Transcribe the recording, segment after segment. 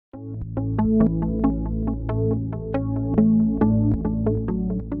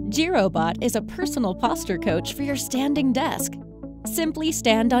Giiro Mat is a personal posture coach for your standing desk. Simply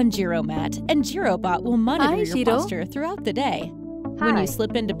stand on Giiro Mat, and Giiro Bot will monitor your posture throughout the day. When you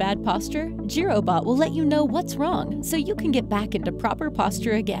slip into bad posture, Giiro Bot will let you know what's wrong so you can get back into proper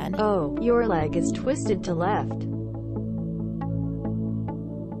posture again. Oh, your leg is twisted to left.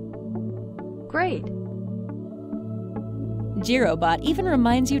 Great. Giiro Bot even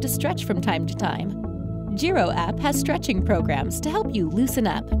reminds you to stretch from time to time. Giiro app has stretching programs to help you loosen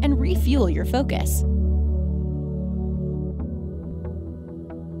up and refuel your focus.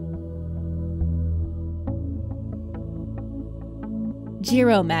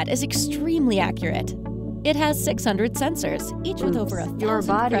 Giiro Mat is extremely accurate. It has 600 sensors, each with over 1,000 Your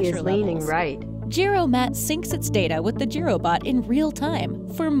body pressure is leaning levels. right. Giiro Mat syncs its data with the Giiro Bot in real time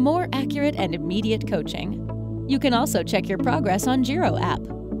for more accurate and immediate coaching. You can also check your progress on Giiro app.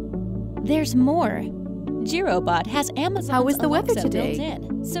 There's more. Giiro Bot has Amazon's How is the weather Alexa today?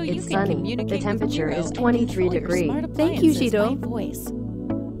 built in, so you It's can sunny. communicate The temperature with Giiro is and 23 control your degrees. smart Thank you, appliances Giiro. by voice.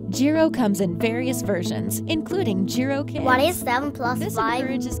 Giiro comes in various versions, including Giiro Kids. What is 7 plus This 5?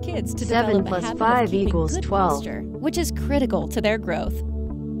 encourages kids to 7 develop plus a habit 5 of keeping equals good 12. posture, which is critical to their growth.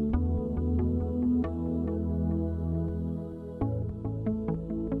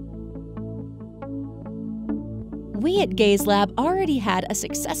 We at GAZELAB already had a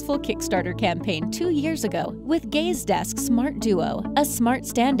successful Kickstarter campaign 2 years ago with GAZEDESK Smart Duo, a smart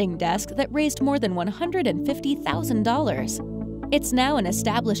standing desk that raised more than $150,000. It's now an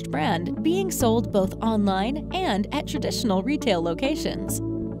established brand, being sold both online and at traditional retail locations.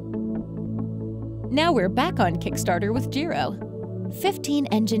 Now we're back on Kickstarter with Giiro. 15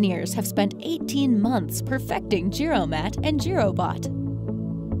 engineers have spent 18 months perfecting Giiro Mat and Giiro Bot.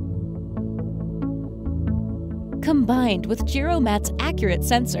 Combined with Giiro Mat's accurate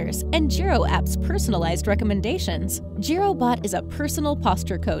sensors and Giiro app's personalized recommendations, Giiro Bot is a personal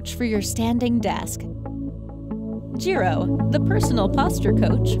posture coach for your standing desk. Giiro, the personal posture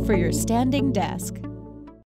coach for your standing desk.